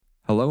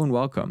Hello and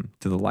welcome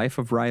to The Life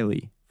of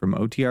Riley from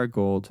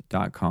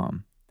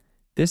OTRGold.com.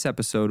 This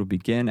episode will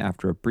begin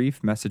after a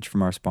brief message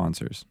from our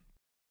sponsors.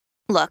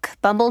 Look,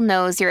 Bumble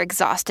knows you're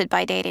exhausted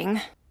by dating.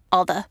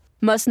 All the,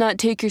 must not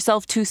take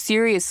yourself too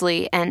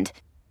seriously, and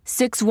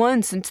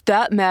 6'1" since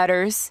that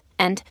matters,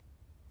 and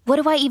what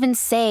do I even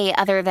say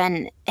other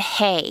than,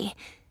 hey?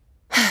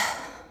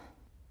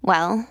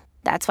 Well,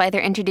 that's why they're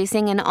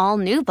introducing an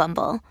all-new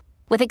Bumble,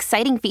 with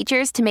exciting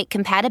features to make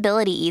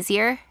compatibility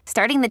easier,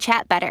 starting the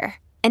chat better,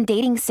 and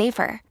dating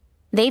safer.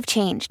 They've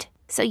changed,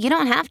 so you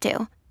don't have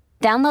to.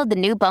 Download the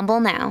new Bumble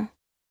now.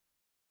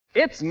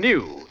 It's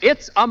new.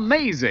 It's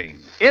amazing.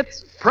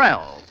 It's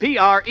Prell,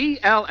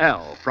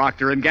 P-R-E-L-L,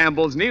 Procter &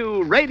 Gamble's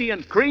new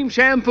Radiant Cream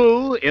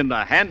Shampoo in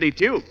the handy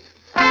tube.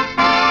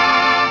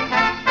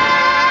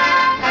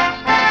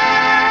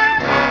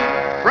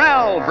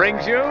 Prell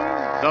brings you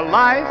The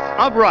Life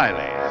of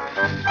Riley.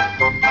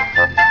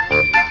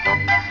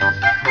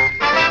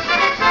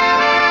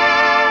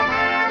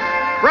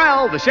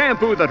 Prell, the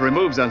shampoo that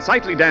removes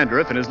unsightly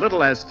dandruff in as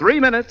little as 3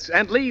 minutes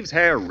and leaves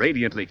hair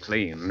radiantly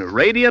clean,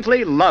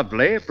 radiantly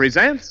lovely,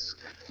 presents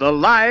The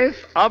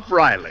Life of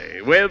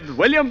Riley with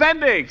William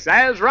Bendix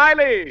as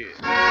Riley.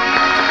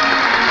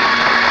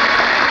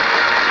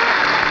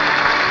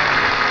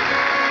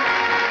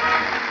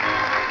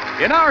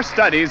 In our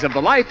studies of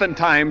the life and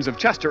times of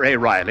Chester A.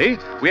 Riley,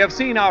 we have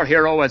seen our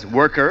hero as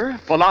worker,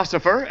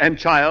 philosopher, and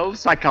child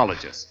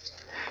psychologist.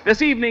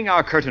 This evening,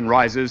 our curtain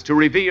rises to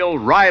reveal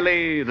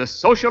Riley, the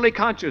socially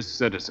conscious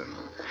citizen,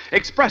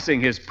 expressing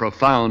his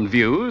profound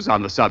views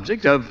on the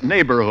subject of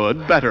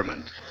neighborhood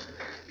betterment.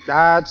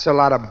 That's a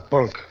lot of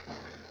bunk.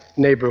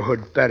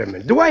 Neighborhood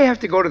betterment. Do I have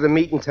to go to the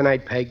meeting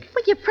tonight, Peg?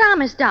 But you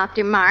promised,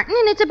 Dr. Martin,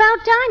 and it's about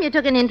time you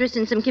took an interest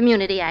in some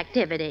community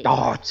activity.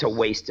 Oh, it's a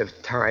waste of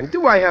time.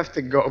 Do I have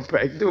to go,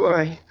 Peg? Do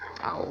I?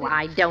 Oh,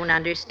 I don't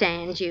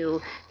understand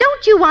you.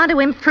 Don't you want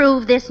to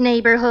improve this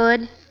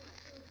neighborhood?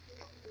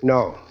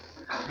 No.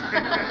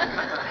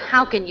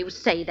 How can you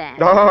say that?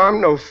 No, I'm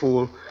no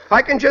fool.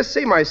 I can just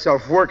see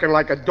myself working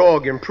like a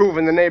dog,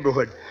 improving the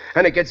neighborhood.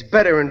 And it gets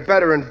better and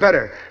better and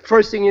better.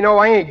 First thing you know,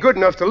 I ain't good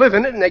enough to live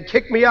in it, and they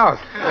kick me out.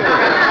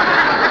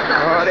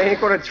 Oh, they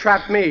ain't going to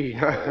trap me.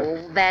 Oh,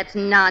 that's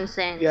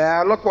nonsense.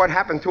 Yeah, look what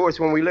happened to us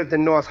when we lived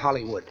in North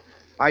Hollywood.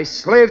 I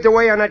slaved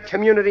away on that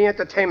community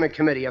entertainment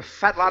committee. A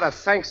fat lot of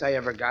thanks I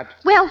ever got.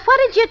 Well, what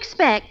did you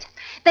expect?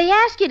 They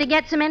asked you to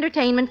get some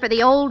entertainment for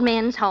the old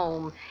men's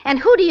home. And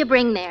who do you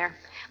bring there?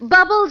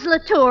 Bubbles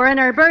Latour and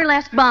her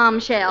burlesque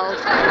bombshells.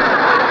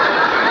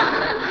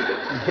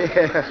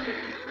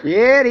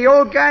 Yeah, the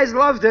old guys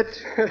loved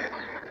it. It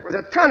was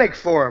a tonic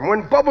for them.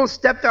 When Bubbles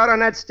stepped out on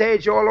that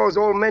stage, all those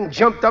old men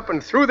jumped up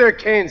and threw their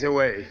canes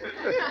away.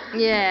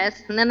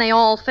 Yes, and then they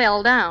all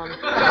fell down.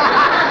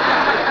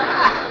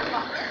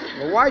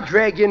 Well, why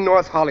drag in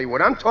North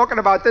Hollywood? I'm talking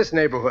about this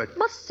neighborhood.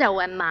 Well,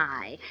 so am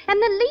I.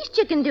 And the least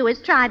you can do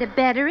is try to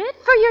better it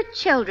for your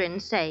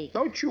children's sake.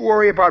 Don't you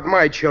worry about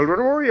my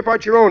children. Worry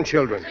about your own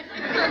children.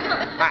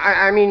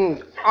 I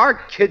mean, our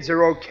kids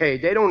are okay.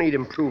 They don't need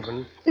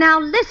improving.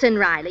 Now, listen,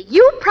 Riley.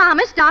 You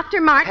promised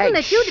Dr. Martin Hey,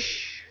 that you'd...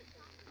 shh.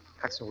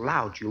 Not so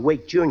loud. You'll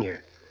wake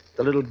Junior.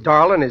 The little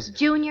darling is...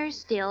 Junior's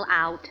still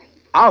out.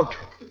 Out?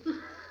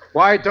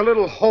 Why, the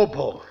little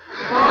hobo.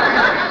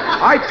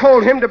 I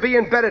told him to be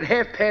in bed at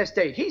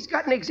 8:30. He's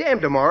got an exam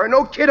tomorrow.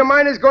 No kid of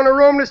mine is going to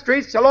roam the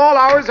streets till all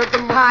hours of the...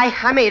 Hi,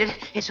 I made it.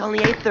 It's only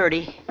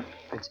 8:30.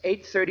 It's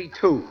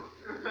 8:32.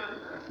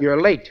 You're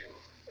late.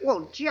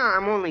 Well, gee,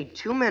 I'm only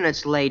 2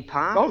 minutes late,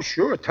 Pop. Oh,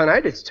 sure.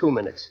 Tonight it's 2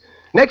 minutes.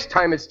 Next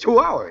time it's 2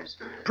 hours.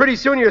 Pretty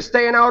soon you're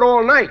staying out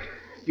all night.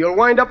 You'll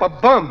wind up a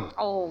bum.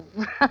 Oh,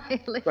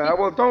 Riley.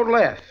 Well, don't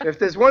laugh. If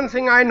there's one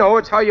thing I know,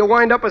 it's how you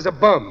wind up as a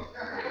bum.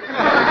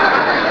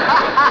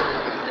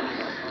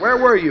 Where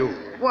were you?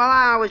 Well,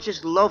 I was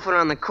just loafing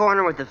on the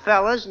corner with the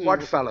fellas. And...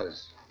 What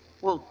fellas?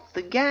 Well,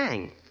 the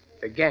gang.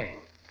 The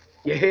gang.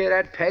 You hear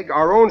that, Peg?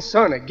 Our own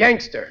son, a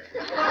gangster.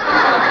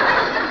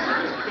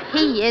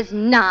 He is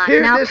not.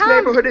 Here, now, this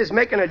neighborhood is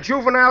making a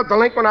juvenile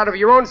delinquent out of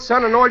your own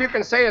son, and all you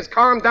can say is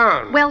calm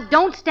down. Well,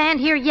 don't stand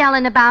here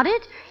yelling about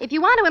it. If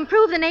you want to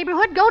improve the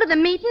neighborhood, go to the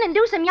meeting and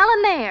do some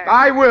yelling there.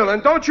 I will,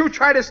 and don't you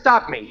try to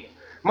stop me.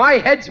 My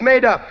head's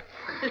made up.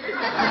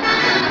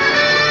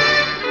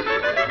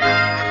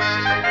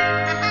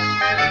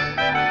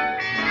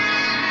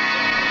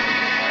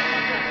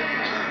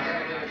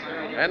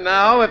 And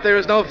now, if there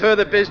is no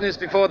further business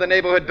before the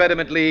Neighborhood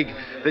Betterment League,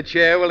 the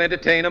chair will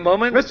entertain a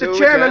moment. Mr.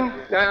 Chairman,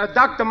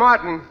 Dr.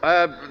 Martin.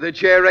 The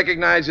chair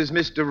recognizes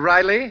Mr.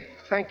 Riley.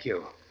 Thank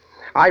you.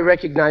 I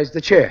recognize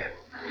the chair.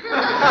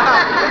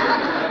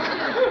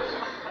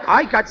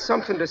 I got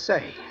something to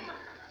say.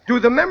 Do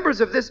the members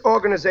of this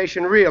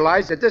organization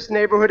realize that this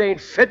neighborhood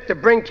ain't fit to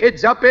bring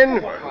kids up in?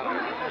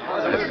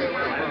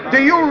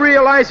 Do you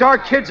realize our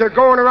kids are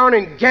going around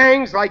in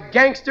gangs like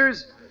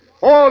gangsters?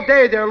 All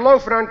day they're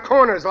loafing on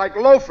corners like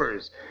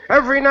loafers.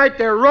 Every night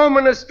they're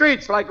roaming the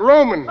streets like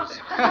Romans.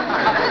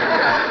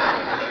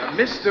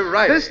 Mr.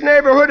 Riley. This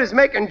neighborhood is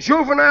making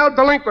juvenile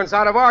delinquents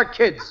out of our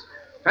kids.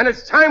 And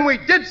it's time we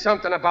did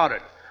something about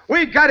it.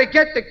 We got to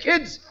get the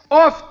kids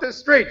off the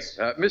streets.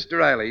 Mr.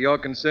 Riley, your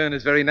concern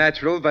is very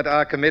natural, but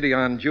our Committee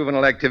on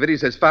Juvenile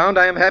Activities has found,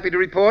 I am happy to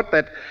report,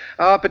 that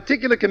our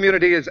particular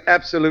community is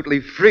absolutely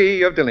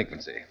free of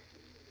delinquency.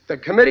 The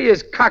committee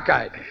is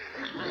cockeyed.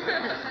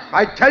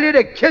 I tell you,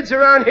 the kids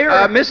around here...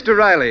 Mr.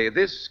 Riley,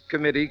 this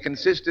committee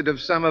consisted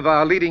of some of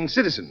our leading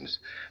citizens.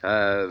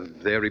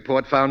 Their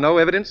report found no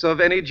evidence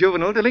of any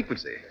juvenile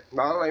delinquency.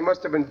 Well, they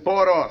must have been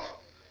bought off.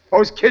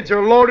 Those kids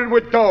are loaded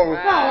with dough.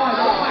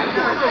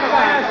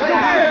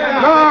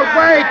 No,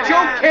 wait, you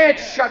can't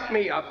shut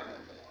me up.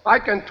 I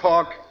can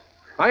talk.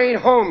 I ain't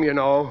home, you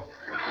know.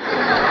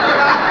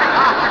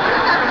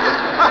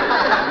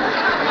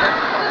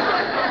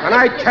 And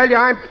I tell you,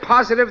 I'm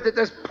positive that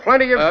there's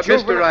plenty of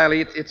Mr.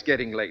 Riley, it's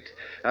getting late.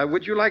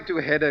 Would you like to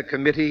head a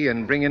committee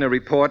and bring in a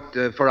report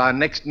for our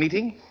next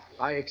meeting?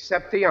 I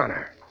accept the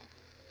honor.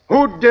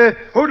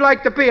 Who'd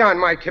like to be on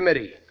my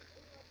committee?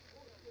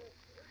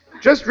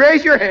 Just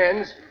raise your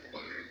hands.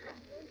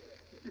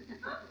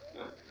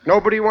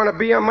 Nobody want to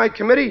be on my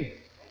committee?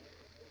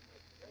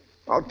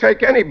 I'll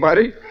take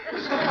anybody.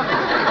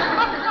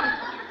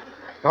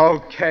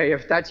 Okay,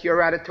 if that's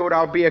your attitude,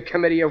 I'll be a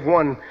committee of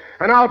one.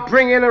 And I'll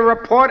bring in a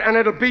report, and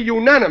it'll be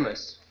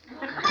unanimous.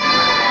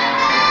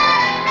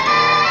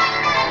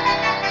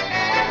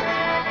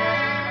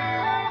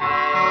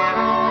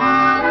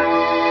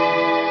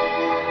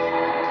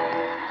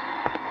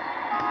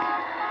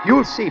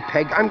 You'll see,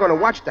 Peg. I'm going to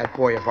watch that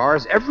boy of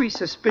ours. Every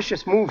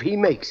suspicious move he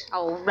makes.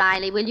 Oh,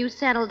 Riley, will you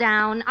settle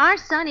down? Our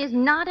son is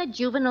not a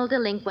juvenile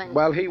delinquent.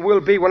 Well, he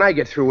will be when I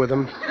get through with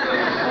him.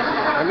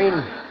 I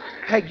mean,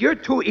 Peg, you're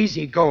too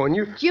easygoing.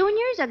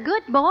 Junior's a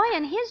good boy,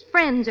 and his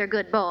friends are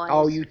good boys.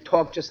 Oh, you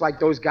talk just like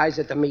those guys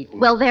at the meeting.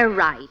 Well, they're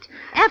right.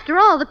 After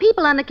all, the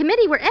people on the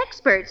committee were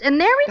experts, and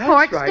their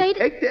report That's right. stated...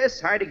 Take their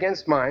side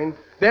against mine.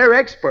 They're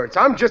experts.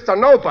 I'm just a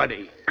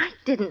nobody. I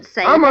didn't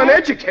say I'm that.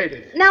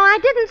 uneducated. No, I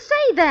didn't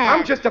say that.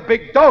 I'm just a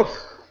big dope.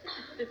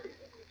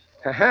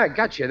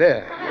 Got you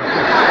there.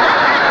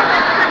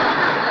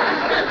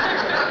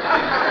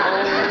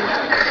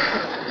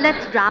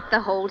 Let's drop the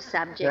whole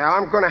subject. Yeah,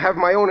 I'm going to have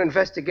my own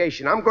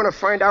investigation. I'm going to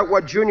find out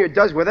what Junior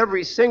does with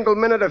every single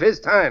minute of his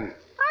time.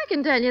 I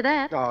can tell you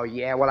that. Oh,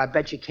 yeah? Well, I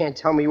bet you can't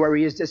tell me where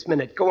he is this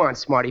minute. Go on,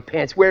 Smarty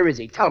Pants. Where is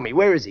he? Tell me.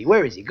 Where is he?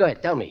 Where is he? Go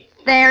ahead. Tell me.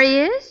 There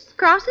he is,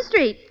 across the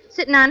street,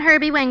 sitting on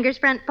Herbie Wenger's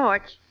front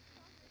porch.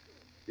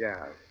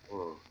 Yeah.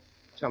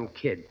 Some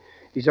kid.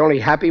 He's only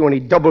happy when he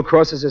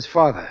double-crosses his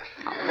father.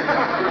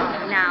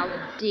 Now,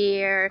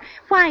 dear,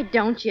 why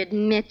don't you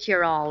admit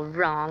you're all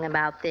wrong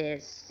about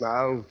this?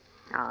 Well...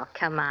 Oh,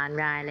 come on,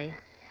 Riley.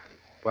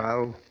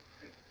 Well,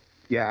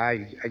 yeah,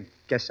 I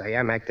guess I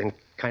am acting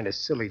kind of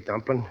silly,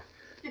 Dumpling.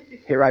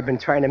 Here I've been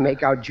trying to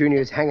make out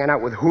Junior's hanging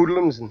out with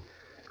hoodlums, and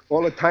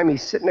all the time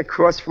he's sitting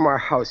across from our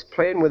house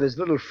playing with his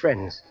little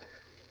friends.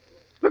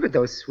 Look at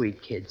those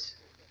sweet kids.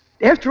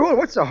 After all,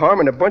 what's the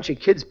harm in a bunch of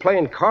kids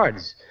playing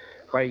cards?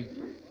 Why,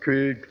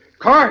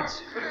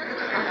 cards!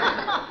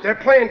 They're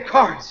playing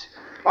cards.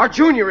 Our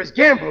Junior is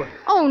gambling.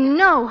 Oh,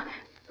 no.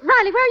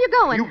 Riley, where are you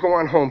going? You go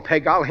on home,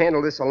 Peg. I'll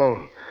handle this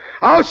alone.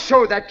 I'll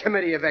show that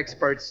committee of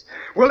experts.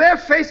 Will their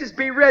faces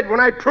be red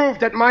when I prove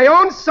that my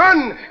own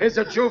son is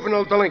a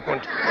juvenile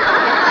delinquent?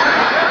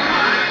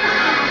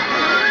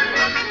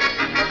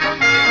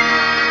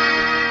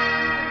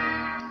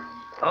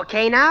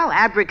 Okay, now,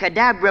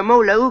 abracadabra,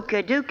 mola,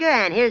 ooka dooka,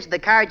 and here's the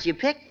cards you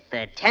picked,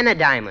 the 10 of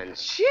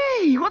diamonds.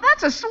 Gee, well,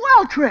 that's a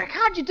swell trick.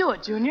 How'd you do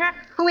it, Junior?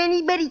 Oh,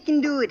 anybody can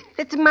do it.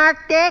 That's a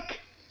marked deck.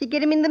 You get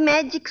them in the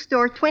magic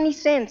store, 20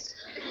 cents.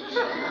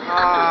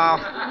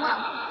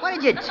 Oh, what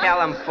did you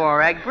tell him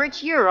for,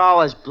 Egbert? You're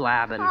always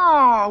blabbing.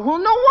 Oh, well,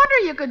 no wonder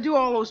you could do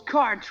all those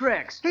card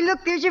tricks. Hey,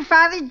 look, there's your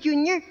father,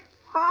 Junior.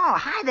 Oh,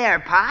 hi there,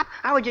 Pop.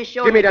 I was just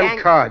showing Give me the them gang...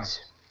 cards.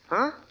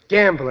 Huh?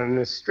 Gambling in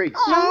the streets.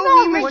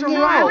 Oh, no, Mr.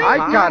 Riley.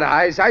 I got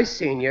eyes. I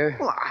seen you.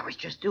 Well, I was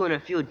just doing a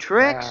few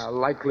tricks.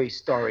 Likely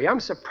story. I'm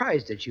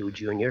surprised at you,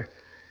 Junior.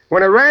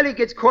 When a Riley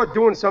gets caught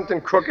doing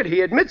something crooked,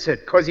 he admits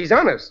it, because he's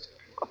honest.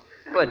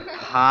 But,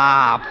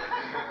 Pop...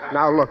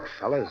 Now, look,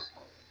 fellas.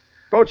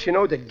 Don't you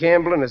know that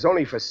gambling is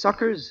only for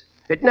suckers?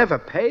 It never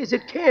pays.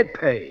 It can't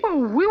pay.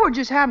 Oh, we were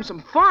just having some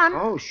fun.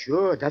 Oh,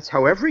 sure. That's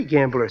how every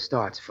gambler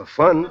starts, for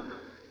fun.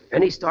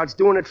 Then he starts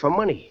doing it for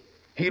money.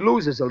 He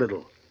loses a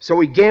little, so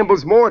he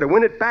gambles more to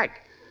win it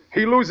back.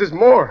 He loses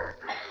more.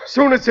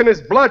 Soon it's in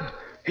his blood.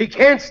 He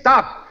can't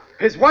stop.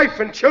 His wife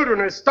and children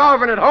are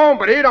starving at home,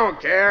 but he don't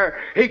care.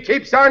 He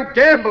keeps on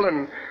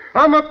gambling.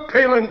 I'm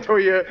appealing to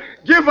you.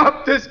 Give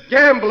up this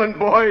gambling,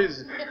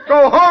 boys.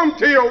 Go home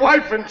to your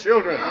wife and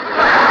children.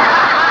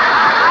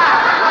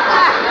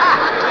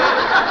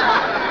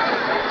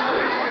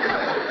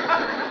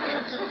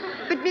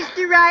 But,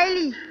 Mr.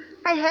 Riley,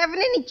 I haven't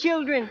any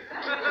children.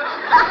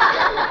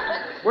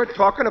 We're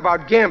talking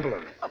about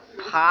gambling.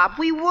 Pop,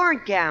 we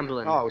weren't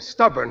gambling. Oh,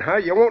 stubborn, huh?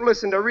 You won't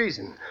listen to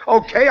reason.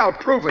 Okay, I'll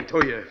prove it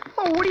to you.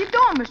 Oh, what are you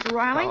doing, Mr.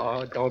 Riley?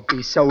 Oh, don't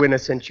be so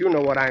innocent. You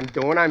know what I'm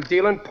doing. I'm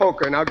dealing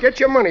poker. Now get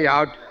your money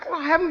out. Well,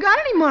 I haven't got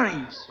any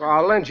money. Or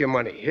I'll lend you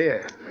money.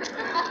 Here.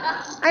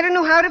 I don't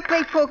know how to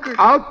play poker.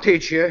 I'll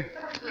teach you.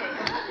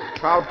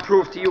 I'll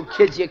prove to you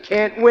kids you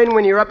can't win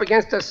when you're up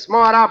against a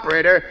smart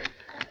operator.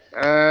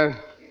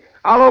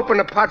 I'll open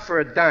the pot for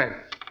a dime.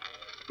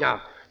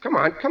 Now, come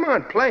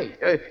on, play.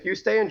 You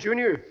stay in,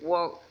 Junior?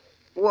 Well,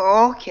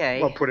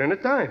 okay. Well, put in a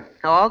dime.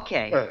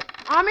 Okay.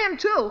 I'm in,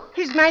 too.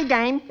 Here's my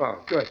dime. Oh,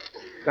 good.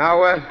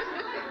 Now,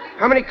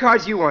 how many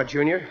cards you want,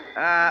 Junior?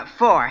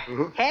 4.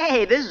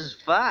 Hey, this is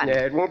fun.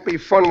 Yeah, it won't be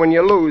fun when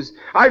you lose.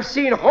 I've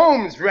seen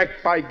homes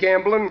wrecked by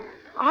gambling.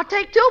 I'll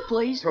take 2,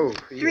 please. 2.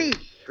 3.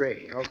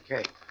 3,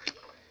 okay.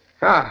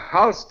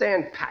 I'll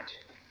stand pat.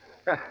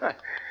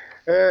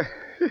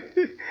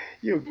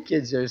 You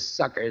kids are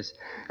suckers.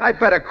 I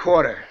bet a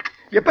quarter.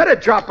 You better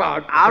drop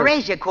out. I'll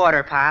raise you a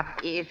quarter,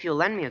 Pop, if you'll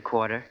lend me a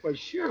quarter. Well,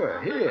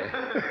 sure,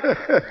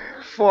 here.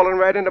 Falling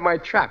right into my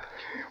trap.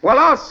 Well,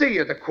 I'll see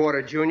you the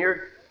quarter,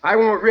 Junior. I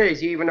won't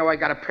raise you even though I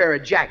got a pair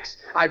of jacks.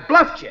 I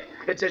bluffed you.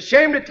 It's a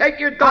shame to take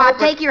your dough.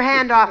 Take your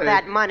hand off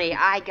that money.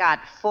 I got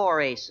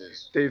 4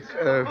 aces.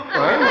 What?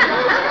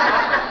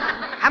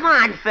 Come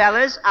on,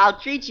 fellas. I'll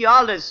treat you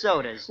all to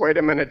sodas. Wait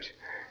a minute.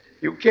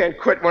 You can't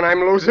quit when I'm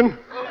losing.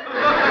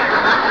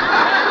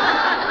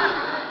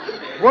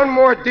 One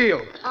more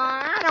deal.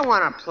 I don't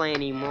want to play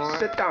anymore.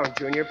 Sit down,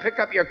 Junior. Pick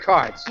up your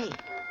cards.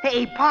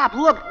 Hey, Pop,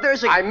 look,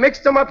 there's a... I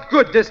mixed them up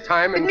good this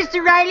time, and...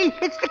 Mr. Riley,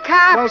 it's the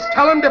cops. Well,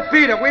 tell them to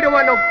beat it. We don't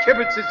want no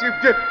kibitzes.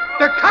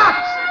 The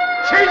cops!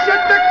 Chase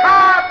it, the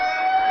cops!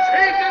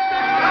 Chase it,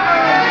 the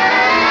cops!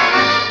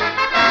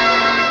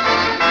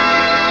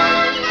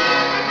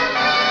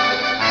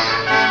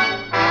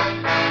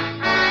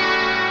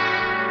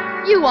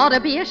 You ought to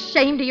be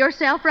ashamed of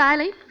yourself,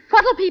 Riley.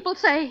 What'll people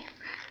say?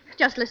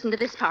 Just listen to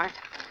this part.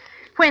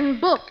 When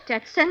booked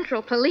at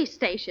Central Police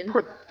Station,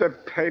 Put the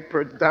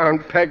paper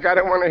down, Peg. I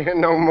don't want to hear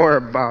no more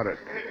about it.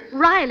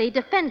 Riley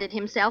defended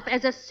himself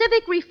as a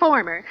civic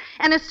reformer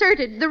and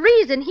asserted the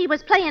reason he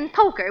was playing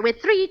poker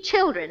with 3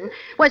 children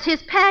was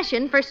his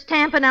passion for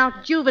stamping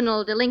out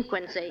juvenile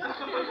delinquency.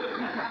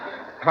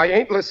 I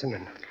ain't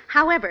listening.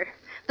 However,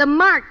 the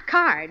marked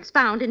cards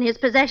found in his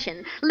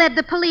possession led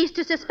the police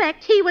to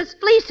suspect he was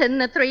fleecing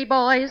the 3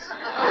 boys.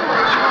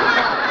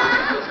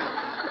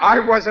 I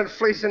wasn't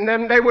fleecing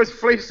them. They was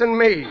fleecing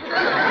me.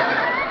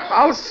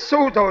 I'll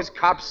sue those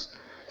cops.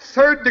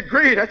 3rd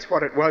degree, that's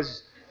what it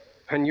was.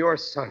 And your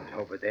son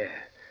over there.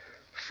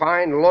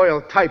 Fine,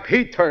 loyal type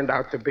he turned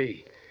out to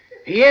be.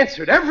 He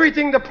answered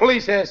everything the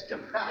police asked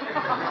him.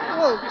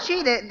 Well,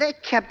 gee, they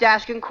kept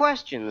asking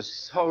questions.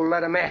 So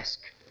let him ask.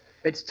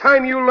 It's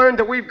time you learned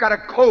that we've got a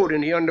code in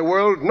the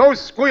underworld. No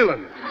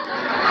squealing.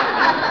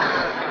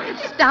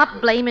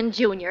 Stop blaming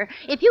Junior.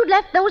 If you'd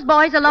left those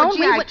boys alone, Well,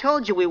 gee, I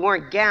told you we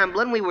weren't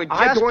gambling. We were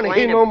just I don't want to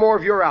hear no more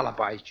of your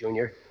alibis,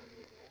 Junior.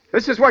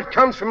 This is what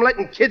comes from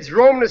letting kids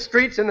roam the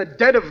streets in the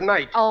dead of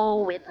night.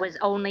 Oh, it was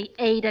only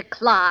 8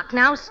 o'clock.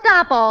 Now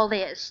stop all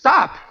this.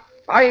 Stop!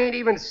 I ain't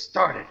even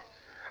started.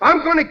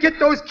 I'm going to get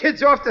those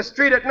kids off the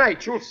street at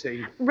night. You'll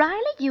see.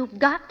 Riley, you've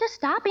got to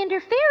stop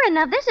interfering.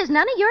 Now, this is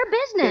none of your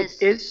business.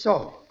 It is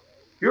so.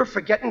 You're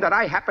forgetting that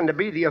I happen to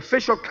be the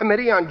official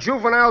committee on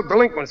juvenile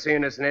delinquency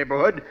in this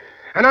neighborhood,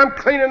 and I'm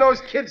cleaning those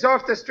kids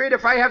off the street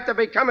if I have to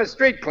become a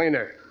street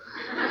cleaner.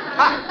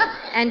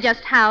 And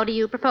just how do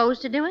you propose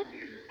to do it?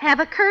 Have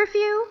a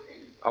curfew?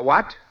 A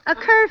what? A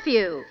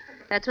curfew.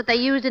 That's what they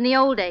used in the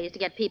old days to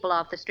get people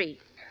off the street.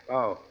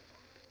 Oh,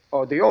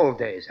 the old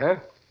days, huh?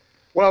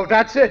 Well,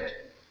 that's it.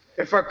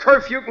 If a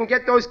curfew can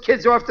get those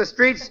kids off the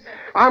streets,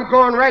 I'm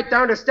going right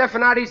down to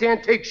Stefanati's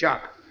antique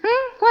shop.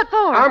 What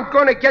for? I'm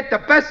going to get the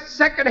best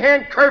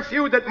second-hand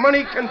curfew that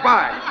money can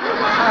buy.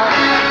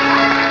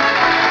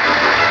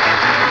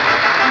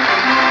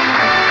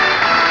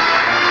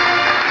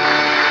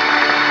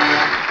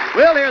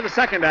 We'll hear the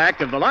second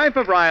act of The Life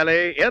of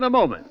Riley in a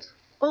moment.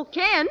 Oh,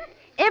 Ken,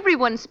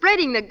 everyone's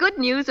spreading the good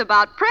news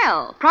about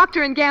Prell,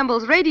 Procter &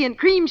 Gamble's Radiant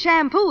Cream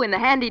Shampoo in the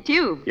handy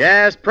tube.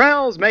 Yes,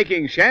 Prell's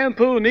making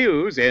shampoo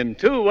news in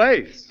 2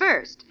 ways.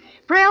 First,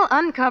 Prell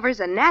uncovers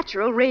a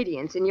natural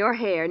radiance in your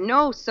hair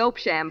no soap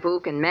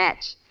shampoo can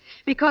match.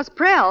 Because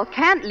Prell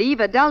can't leave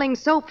a dulling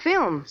soap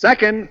film.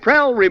 Second,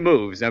 Prell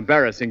removes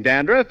embarrassing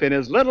dandruff in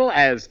as little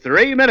as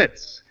 3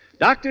 minutes.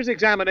 Doctors'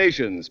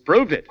 examinations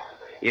proved it.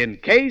 In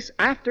case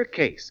after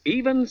case,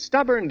 even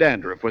stubborn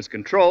dandruff was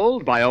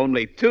controlled by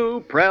only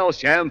 2 Prell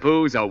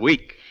shampoos a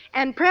week.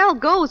 And Prell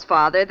goes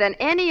farther than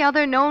any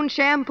other known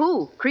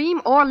shampoo,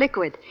 cream or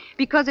liquid,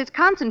 because it's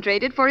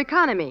concentrated for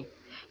economy.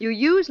 You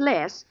use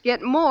less,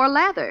 get more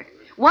lather.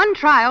 One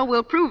trial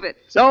will prove it.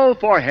 So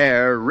for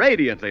hair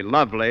radiantly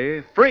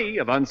lovely, free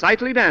of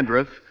unsightly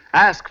dandruff,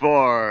 ask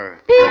for...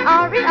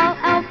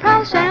 P-R-E-L-L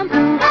Prell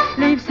Shampoo.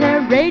 Leaves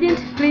hair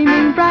radiant,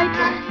 gleaming bright.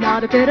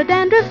 Not a bit of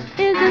dandruff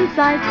is in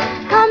sight.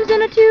 Comes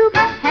in a tube,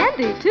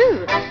 handy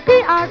too.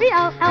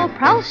 P-R-E-L-L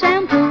Prell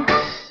Shampoo.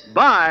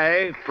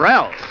 By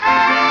Prell.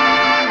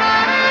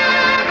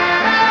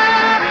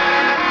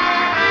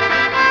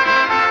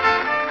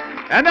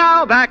 And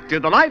now back to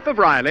The Life of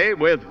Riley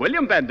with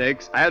William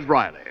Bendix as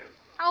Riley.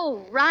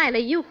 Oh, Riley,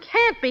 you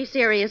can't be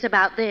serious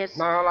about this.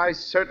 Well, I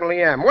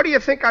certainly am. What do you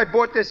think I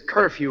bought this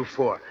curfew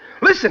for?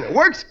 Listen, it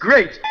works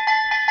great.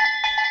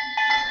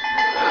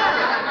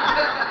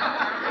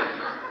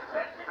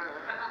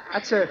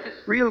 That's a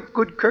real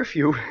good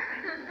curfew.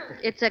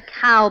 It's a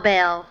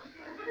cowbell.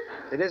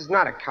 It is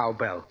not a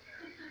cowbell.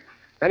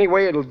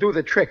 Anyway, it'll do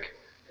the trick.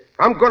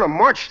 I'm going to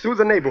march through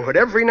the neighborhood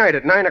every night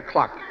at 9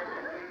 o'clock.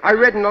 I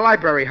read in the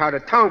library how the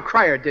town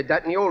crier did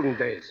that in the olden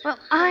days. Well,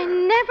 I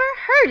never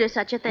heard of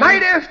such a thing.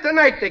 Night after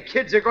night, the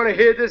kids are going to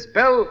hear this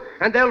bell,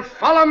 and they'll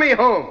follow me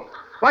home.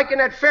 Like in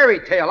that fairy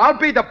tale, I'll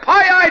be the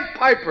pie-eyed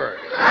piper.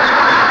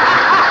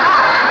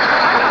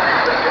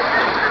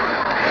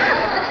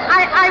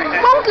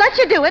 I won't let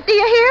you do it, do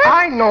you hear?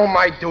 I know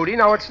my duty.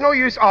 Now, it's no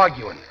use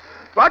arguing.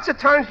 Lots of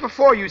times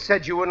before you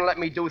said you wouldn't let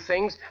me do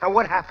things, and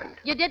what happened?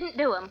 You didn't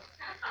do them.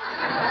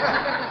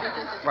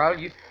 Well,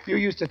 you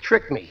used to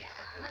trick me.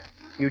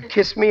 You'd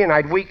kiss me, and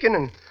I'd weaken,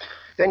 and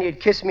then you'd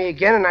kiss me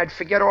again, and I'd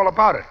forget all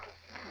about it.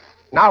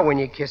 Now, when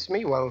you kiss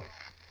me, well,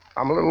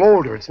 I'm a little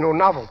older. It's no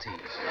novelty.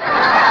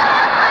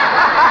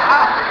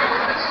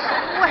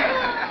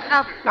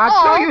 Now,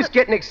 it's no use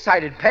getting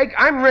excited, Peg.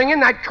 I'm ringing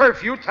that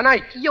curfew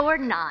tonight. You're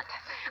not.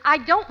 I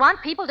don't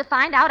want people to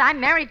find out I'm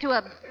married to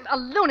a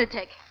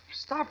lunatic.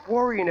 Stop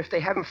worrying. If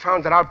they haven't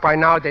found it out by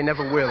now, they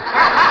never will.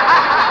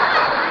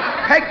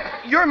 Peg,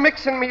 you're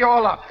mixing me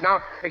all up.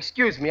 Now,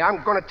 excuse me,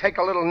 I'm going to take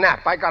a little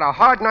nap. I got a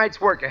hard night's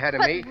work ahead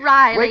of me.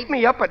 Riley... Wake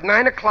me up at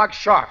 9 o'clock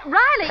sharp.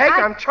 Riley, Peg,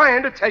 I'm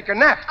trying to take a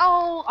nap.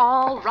 Oh,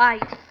 all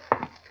right.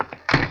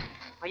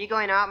 Are you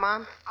going out,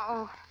 Mom?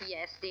 Oh,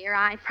 yes, dear.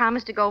 I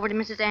promised to go over to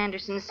Mrs.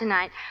 Anderson's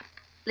tonight.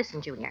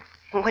 Listen, Junior.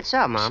 What's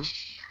up, Mom?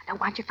 Shh. I don't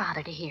want your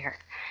father to hear.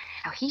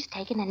 Now, he's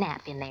taking a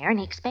nap in there, and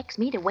he expects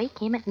me to wake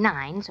him at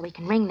 9 so he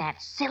can ring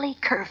that silly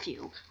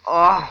curfew.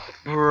 Oh,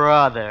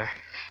 brother.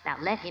 Now,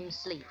 let him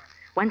sleep.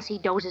 Once he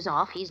dozes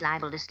off, he's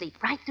liable to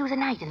sleep right through the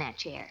night in that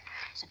chair.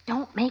 So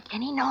don't make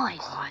any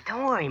noise. Oh,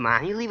 don't worry,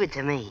 Mom. You leave it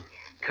to me.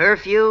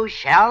 Curfew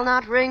shall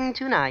not ring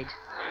tonight.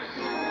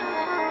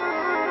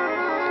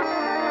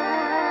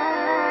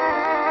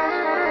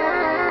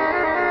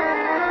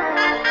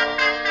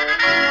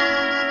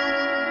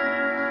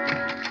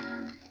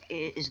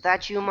 Is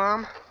that you,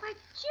 Mom? Why,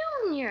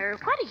 Junior,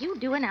 what are you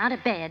doing out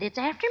of bed? It's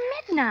after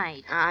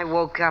midnight. I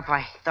woke up.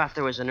 I thought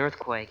there was an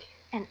earthquake.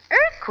 An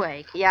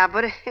earthquake? Yeah,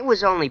 but it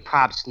was only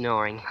Pop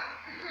snoring.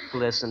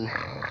 Listen.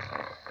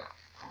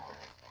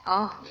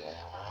 Oh.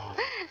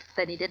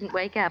 Then he didn't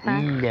wake up,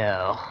 huh?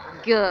 No.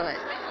 Good.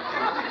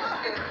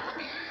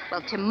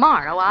 Well,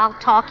 tomorrow I'll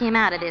talk him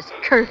out of this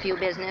curfew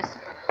business.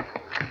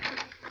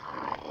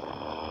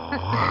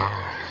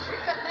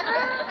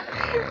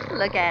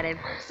 Look at him,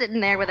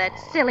 sitting there with that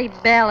silly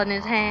bell in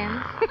his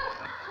hand.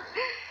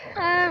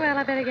 Well,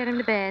 I better get him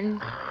to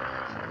bed.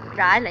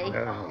 Riley.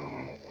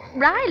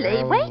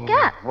 Riley, wake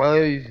up.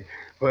 What's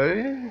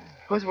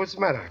the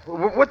matter?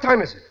 What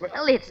time is it?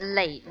 Well, it's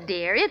late,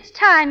 dear. It's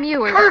time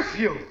you were...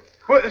 Curfew!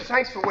 Well,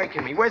 thanks for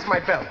waking me. Where's my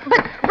bell?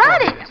 But,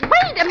 Riley,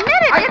 wait a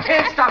minute. I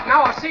can't stop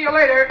now. I'll see you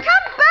later.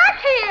 Come back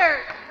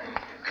here.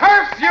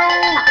 Curfew!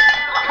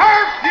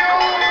 Curfew!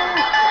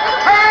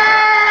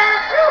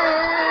 Curfew!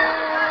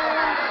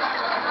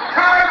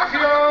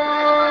 Curfew!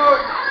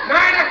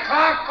 9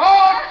 o'clock.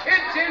 All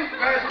kids in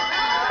bed.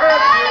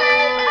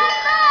 Curfew!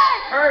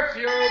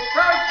 Curfew!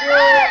 Curfew!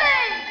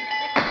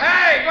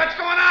 Hey, what's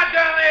going on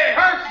down there?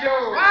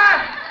 Curfew!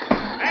 What?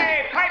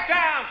 Hey, pipe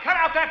down. Cut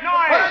out that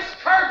noise. What's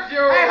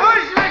curfew? Hey,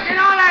 who's making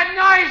all that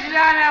noise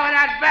down there with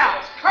that bell?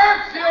 It's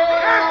curfew!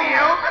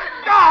 Curfew?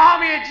 Go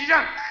home, you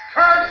junk.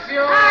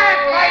 Curfew! Hey,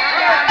 pipe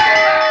down.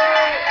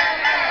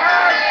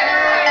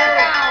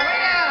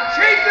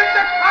 Curfew! Jesus,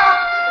 the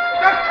cops!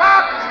 The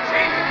cops!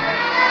 Jesus!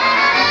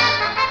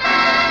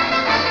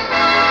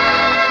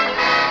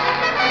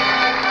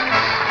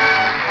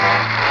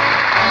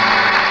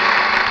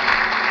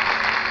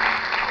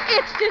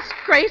 It's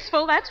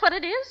disgraceful, that's what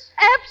it is.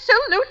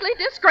 Absolutely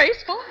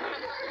disgraceful.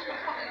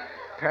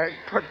 Peg,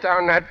 put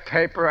down that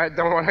paper. I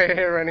don't want to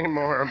hear any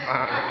more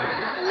about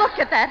it. Look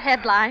at that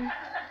headline.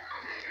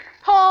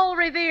 Paul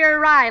Revere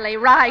Riley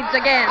rides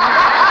again.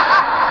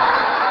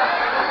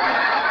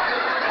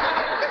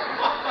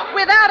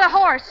 Without a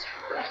horse.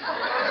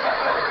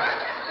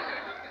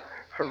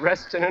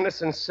 Arresting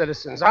innocent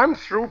citizens. I'm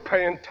through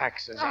paying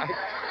taxes.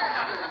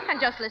 And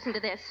just listen to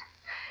this.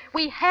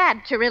 We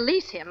had to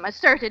release him,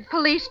 asserted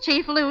Police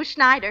Chief Lou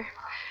Schneider.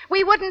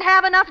 We wouldn't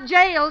have enough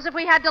jails if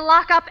we had to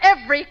lock up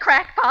every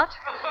crackpot.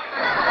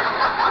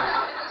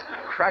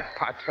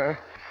 Crackpot, huh?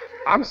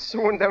 I'm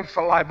suing them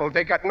for libel.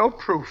 They got no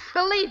proof.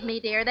 Believe me,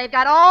 dear, they've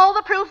got all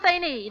the proof they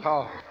need.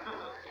 Oh.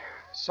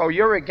 So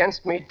you're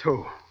against me,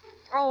 too?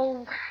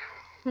 Oh,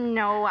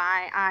 no,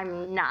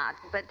 I'm not.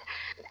 But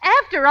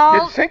after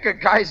all... You'd think a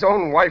guy's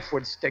own wife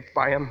would stick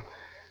by him.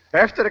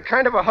 After the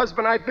kind of a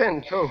husband I've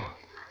been, too.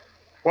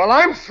 Well,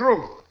 I'm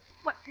through.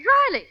 What,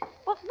 Riley?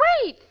 Well,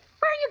 wait.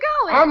 Where are you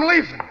going? I'm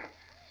leaving.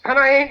 And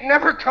I ain't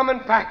never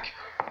coming back.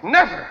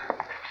 Never.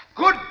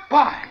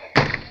 Goodbye.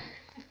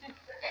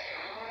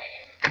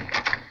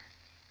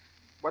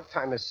 What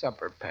time is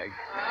supper, Peg?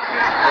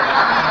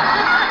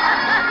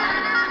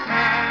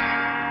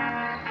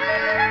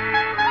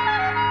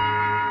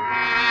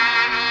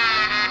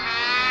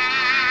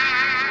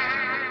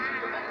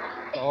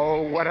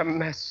 Oh, what a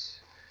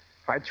mess.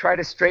 I try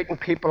to straighten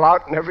people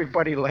out and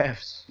everybody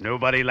laughs.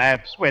 Nobody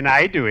laughs when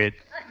I do it.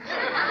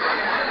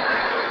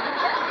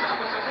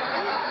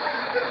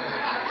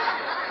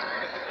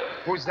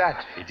 Who's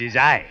that? It is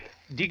I,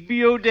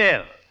 Digby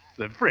Odell,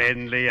 the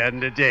friendly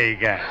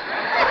undertaker.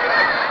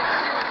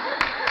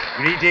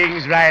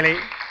 Greetings, Riley.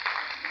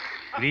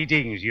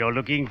 Greetings. You're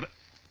looking for...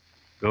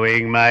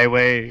 Going my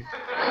way?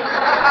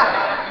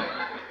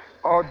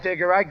 Oh,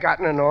 Digger, I got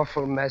in an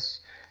awful mess.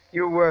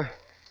 You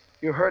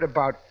heard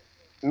about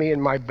me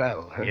and my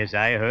bell, huh? Yes,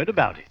 I heard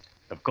about it.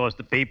 Of course,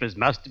 the papers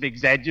must have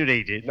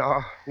exaggerated.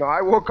 No,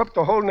 I woke up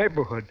the whole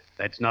neighborhood.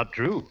 That's not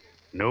true.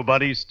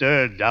 Nobody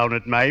stirred down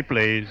at my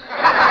place.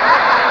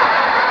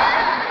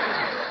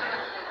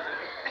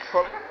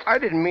 Well, I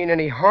didn't mean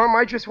any harm.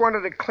 I just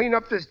wanted to clean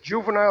up this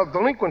juvenile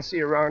delinquency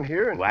around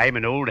here. Well, I'm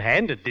an old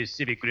hand at this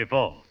civic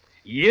reform.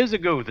 Years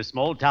ago, the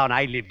small town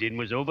I lived in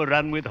was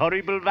overrun with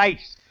horrible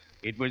vice.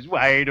 It was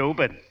wide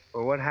open.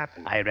 Well, what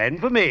happened? I ran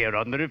for mayor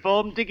on the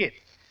reform ticket.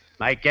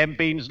 My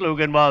campaign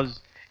slogan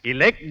was,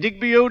 elect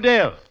Digby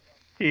Odell.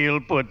 He'll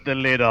put the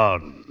lid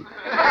on.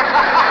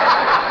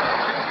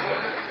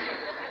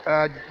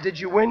 Did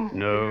you win?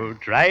 No,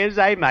 try as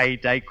I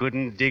might, I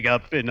couldn't dig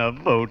up enough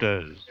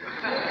voters.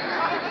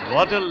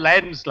 What a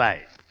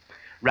landslide.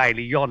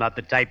 Riley, you're not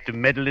the type to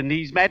meddle in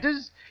these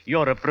matters.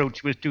 Your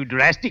approach was too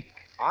drastic.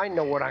 I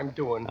know what I'm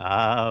doing.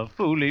 Ah,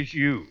 foolish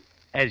you.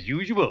 As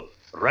usual,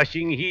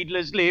 rushing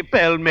heedlessly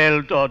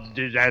pell-mell towards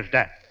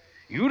disaster.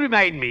 You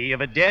remind me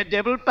of a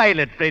daredevil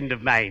pilot friend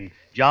of mine,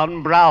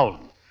 John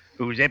Brown,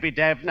 whose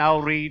epitaph now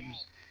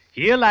reads,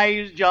 "Here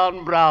lies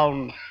John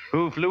Brown,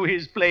 who flew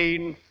his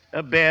plane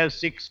a bare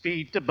 6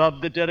 feet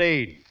above the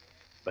terrain.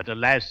 But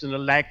alas and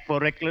alack for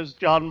reckless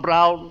John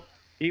Brown,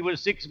 he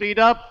was 6 feet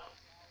up,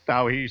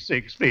 now he's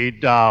 6 feet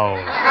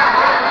down."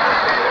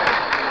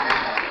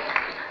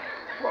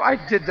 Well, I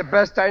did the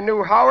best I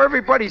knew how.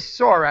 Everybody's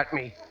sore at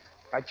me.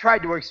 I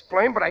tried to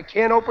explain, but I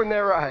can't open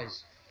their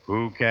eyes.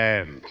 Who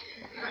can?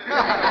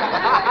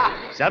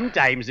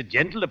 Sometimes a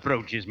gentle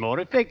approach is more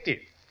effective.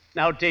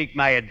 Now take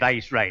my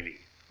advice, Riley.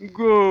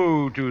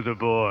 Go to the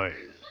boys.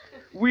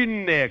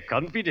 Win their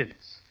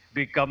confidence.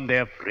 Become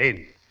their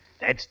friend.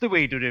 That's the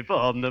way to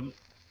reform them.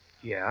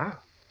 Yeah?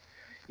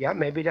 Yeah,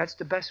 maybe that's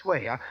the best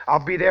way.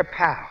 I'll be their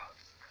pal.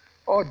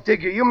 Oh,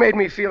 Digger, you made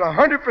me feel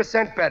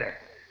 100% better.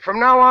 From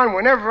now on,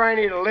 whenever I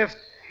need a lift,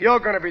 you're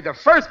going to be the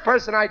first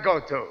person I go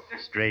to.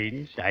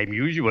 Strange. I'm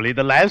usually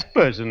the last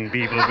person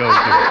people go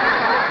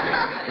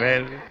to.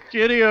 Well,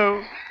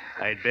 cheerio.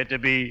 I'd better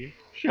be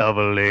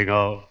shoveling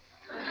off.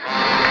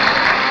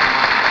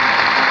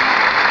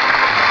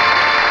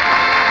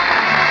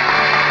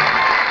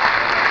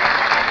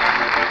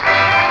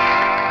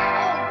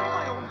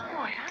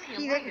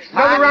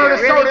 Another round of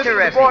really sodas for the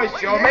terrific.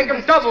 boys, Joe. Make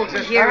them doubles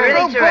this You're time.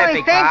 really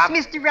terrific, thanks, Pop.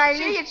 Mr. Riley.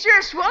 Gee, it's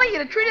sure swell of you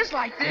to treat us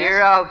like this.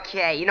 You're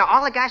okay. You know,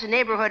 all the guys in the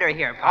neighborhood are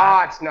here, Oh,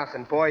 Pop. it's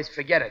nothing, boys.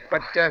 Forget it.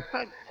 But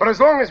as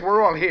long as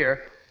we're all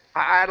here,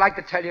 I'd like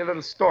to tell you a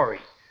little story.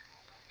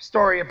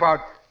 Story about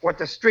what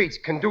the streets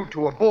can do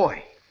to a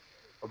boy.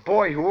 A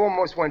boy who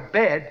almost went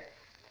bad,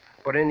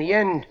 but in the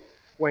end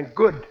went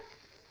good.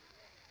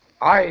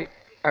 I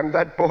am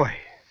that boy.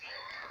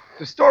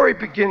 The story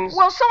begins...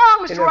 Well, so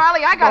long, Mr.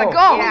 Riley. I gotta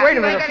go. Yeah, wait a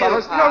you minute, gotta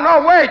fellas. go, Pop.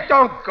 No, wait.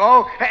 Don't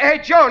go. Hey,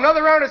 Joe,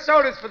 another round of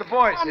sodas for the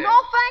boys here.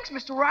 No, thanks,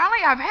 Mr.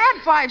 Riley. I've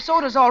had 5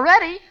 sodas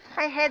already.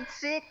 I had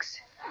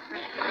 6.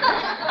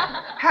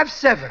 Have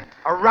 7,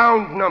 a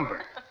round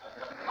number.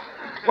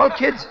 Well,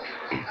 kids,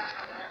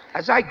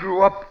 as I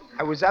grew up,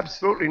 I was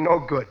absolutely no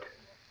good.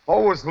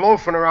 Always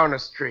loafing around the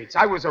streets.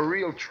 I was a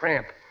real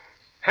tramp.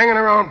 Hanging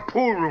around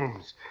pool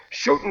rooms,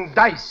 shooting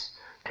dice,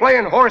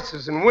 playing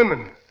horses and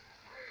women.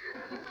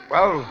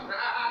 Well,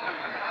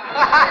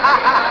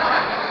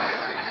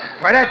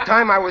 by that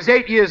time, I was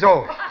 8 years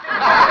old.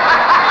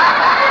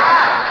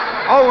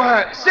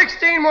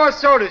 16 more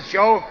sodas,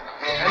 Joe.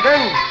 And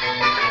then...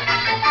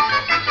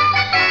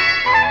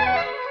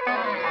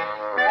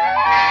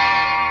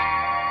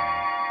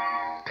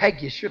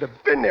 Peg, you should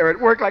have been there. It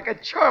worked like a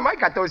charm. I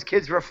got those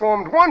kids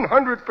reformed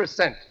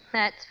 100%.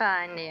 That's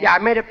fine, dear. Yeah, I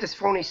made up this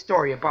phony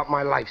story about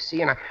my life,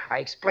 see? And I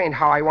explained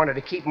how I wanted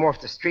to keep them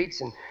off the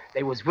streets, and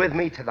they was with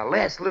me to the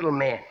last little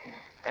man.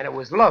 And it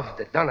was love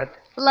that done it.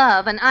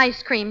 Love and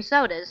ice cream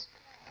sodas.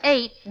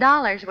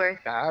 $8 worth.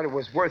 It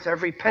was worth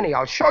every penny.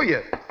 I'll show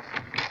you.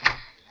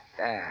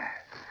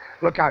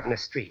 Look out in the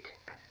street.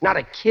 Not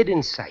a kid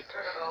in sight.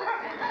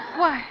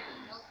 Why?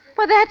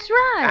 Well, that's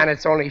right. And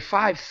it's only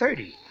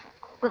 5:30.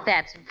 Well,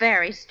 that's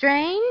very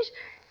strange.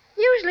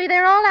 Usually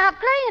they're all out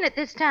playing at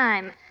this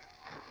time.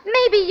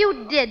 Maybe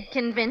you did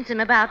convince him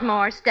about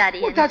more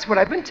studying. Well, that's what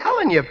I've been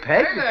telling you,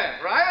 Peg. Hey there,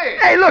 Riley.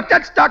 Hey, look,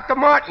 that's Dr.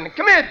 Martin.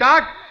 Come here,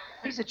 Doc.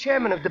 He's the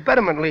chairman of the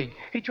Betterment League.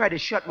 He tried to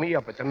shut me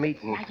up at the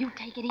meeting. Now, you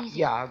take it easy.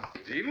 Yeah.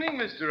 Good evening,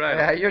 Mr.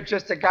 Riley. You're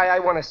just the guy I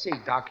want to see,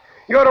 Doc.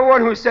 You're the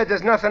one who said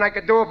there's nothing I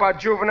could do about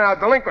juvenile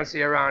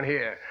delinquency around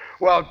here.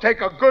 Well,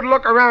 take a good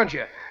look around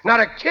you.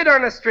 Not a kid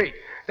on the street.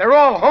 They're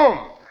all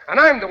home. And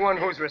I'm the one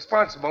who's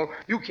responsible.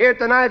 You can't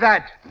deny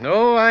that.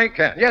 No, I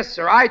can't. Yes,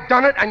 sir. I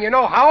done it, and you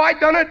know how I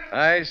done it?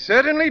 I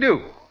certainly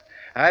do.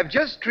 I've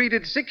just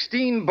treated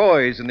 16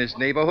 boys in this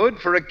neighborhood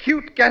for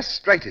acute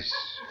gastritis,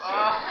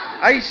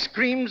 ice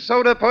cream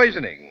soda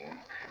poisoning,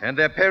 and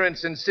their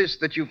parents insist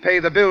that you pay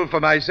the bill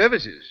for my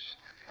services.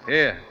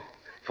 Here,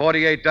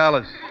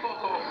 $48.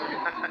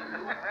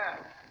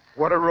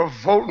 What a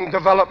revolting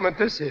development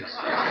this is.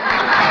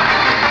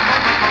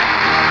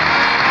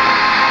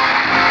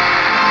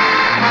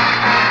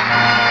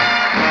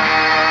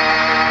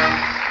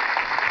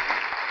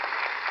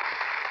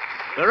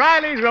 The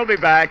Rileys will be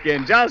back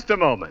in just a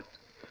moment.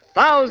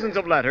 Thousands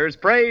of letters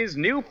praise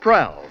new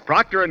Prell,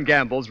 Procter &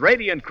 Gamble's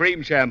Radiant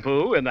Cream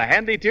Shampoo in the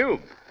handy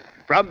tube.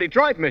 From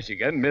Detroit,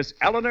 Michigan, Miss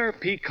Eleanor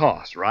P.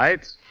 Koss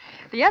writes,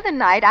 The other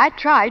night I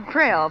tried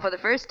Prell for the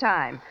first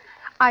time.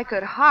 I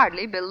could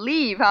hardly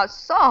believe how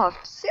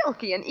soft,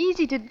 silky, and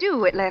easy to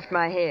do it left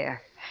my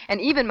hair. And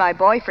even my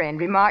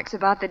boyfriend remarks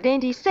about the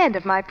dainty scent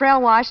of my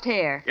Prell-washed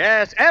hair.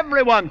 Yes,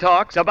 everyone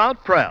talks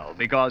about Prell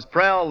because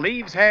Prell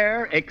leaves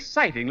hair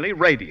excitingly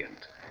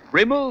radiant,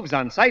 removes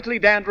unsightly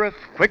dandruff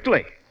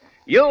quickly.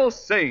 You'll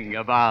sing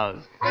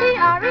about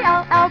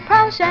P-R-E-L-L,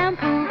 Prell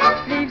shampoo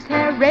leaves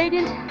hair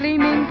radiant,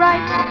 gleaming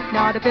bright.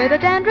 Not a bit of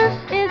dandruff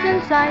is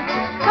in sight.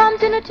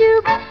 Comes in a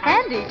tube,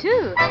 handy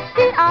too.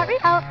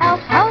 P-R-E-L-L,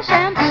 Prell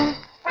shampoo.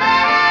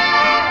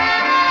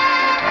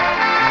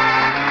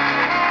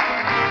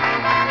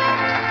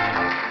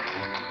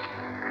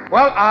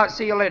 Well, I'll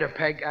see you later,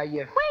 Peg.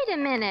 Wait a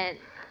minute.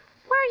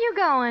 Where are you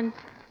going?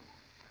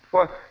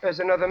 Well,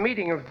 there's another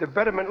meeting of the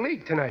Betterment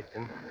League tonight.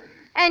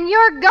 And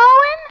you're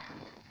going?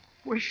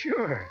 Well,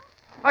 sure.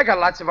 I got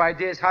lots of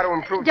ideas how to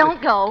improve... Don't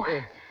go.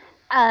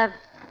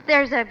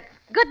 There's a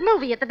good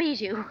movie at the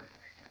Bijou.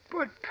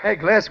 But,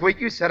 Peg, last week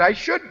you said I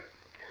should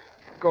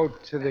go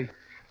to the...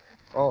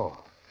 Oh,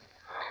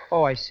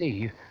 I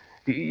see.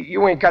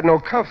 You ain't got no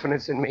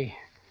confidence in me.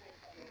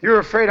 You're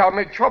afraid I'll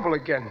make trouble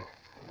again.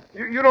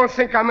 You don't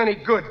think I'm any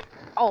good.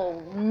 Oh,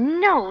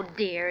 no,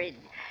 dear. It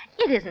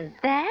isn't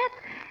that.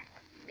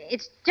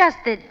 It's just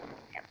that,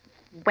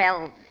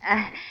 well,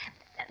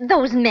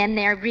 those men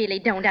there really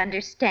don't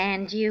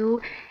understand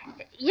you.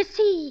 You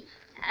see,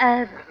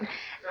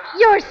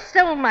 you're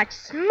so much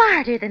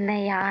smarter than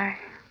they are.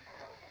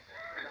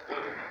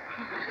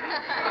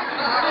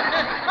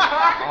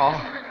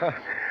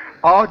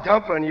 Oh,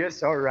 Dumplin', you're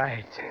so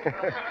right.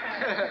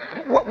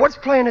 What's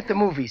playing at the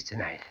movies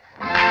tonight?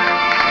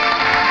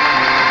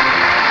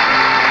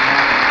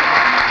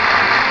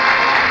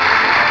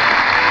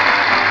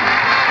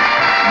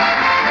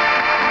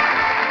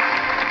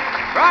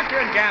 Procter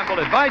 & Gamble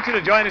invites you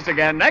to join us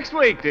again next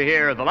week to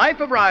hear The Life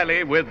of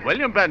Riley with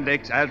William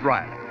Bendix as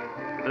Riley.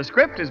 The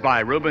script is by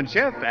Reuben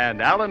Schiff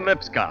and Alan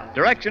Lipscott.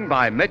 Direction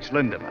by Mitch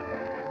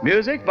Lindemann.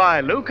 Music by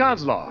Lou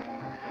Kozloff.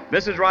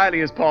 Mrs.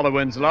 Riley is Paula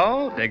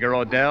Winslow. Digger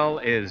Odell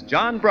is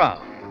John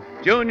Brown.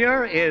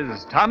 Junior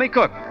is Tommy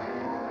Cook.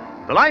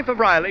 The Life of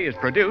Riley is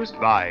produced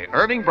by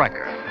Irving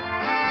Brecker.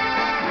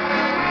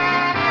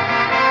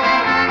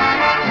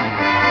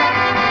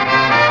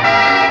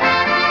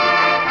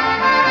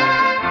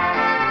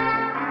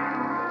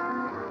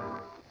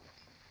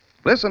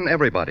 Listen,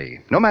 everybody.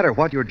 No matter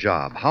what your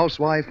job,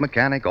 housewife,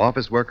 mechanic,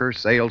 office worker,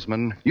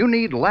 salesman, you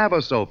need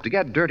Lava Soap to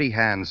get dirty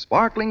hands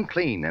sparkling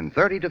clean in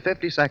 30 to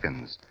 50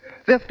 seconds.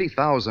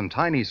 50,000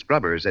 tiny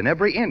scrubbers in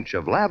every inch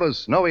of Lava's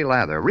snowy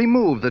lather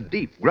remove the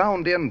deep,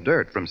 ground-in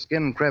dirt from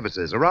skin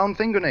crevices around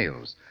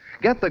fingernails.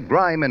 Get the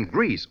grime and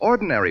grease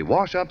ordinary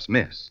wash-ups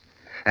miss.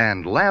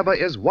 And Lava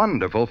is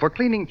wonderful for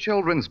cleaning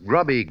children's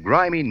grubby,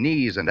 grimy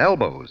knees and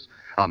elbows.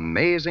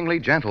 Amazingly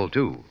gentle,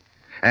 too.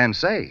 And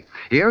say,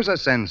 here's a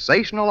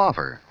sensational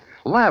offer.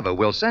 Lava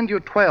will send you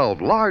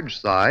 12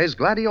 large-size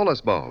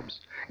gladiolus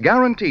bulbs,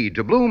 guaranteed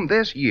to bloom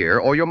this year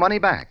or your money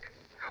back.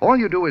 All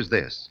you do is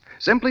this.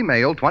 Simply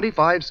mail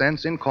 25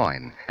 cents in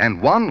coin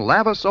and one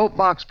Lava Soap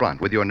box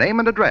front with your name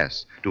and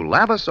address to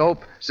Lava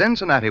Soap,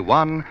 Cincinnati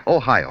 1,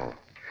 Ohio.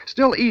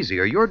 Still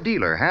easier, your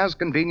dealer has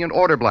convenient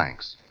order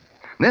blanks.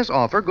 This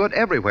offer, good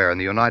everywhere in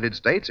the United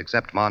States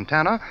except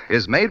Montana,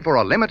 is made for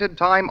a limited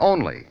time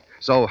only.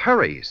 So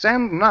hurry,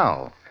 send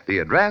now. The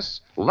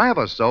address,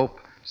 Lava Soap,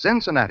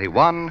 Cincinnati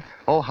 1,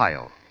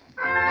 Ohio.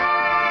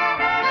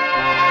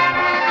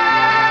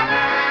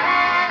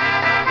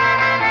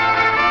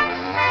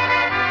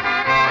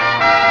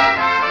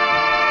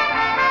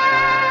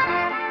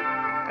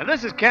 And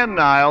this is Ken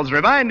Niles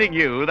reminding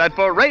you that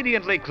for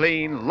radiantly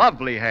clean,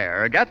 lovely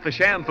hair, get the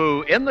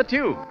shampoo in the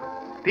tube.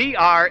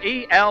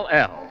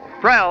 P-R-E-L-L,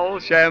 Prell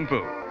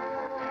Shampoo.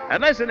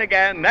 And listen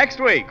again next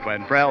week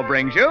when Prell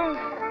brings you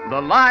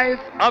The Life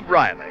of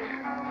Riley.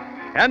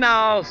 And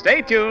now,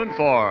 stay tuned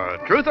for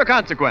Truth or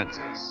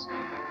Consequences.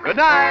 Good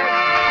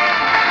night.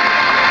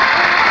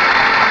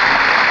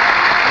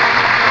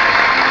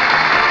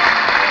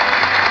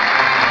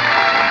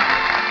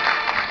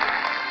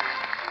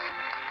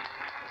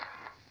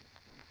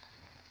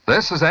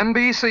 This is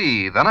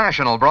NBC, the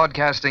national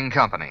broadcasting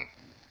company.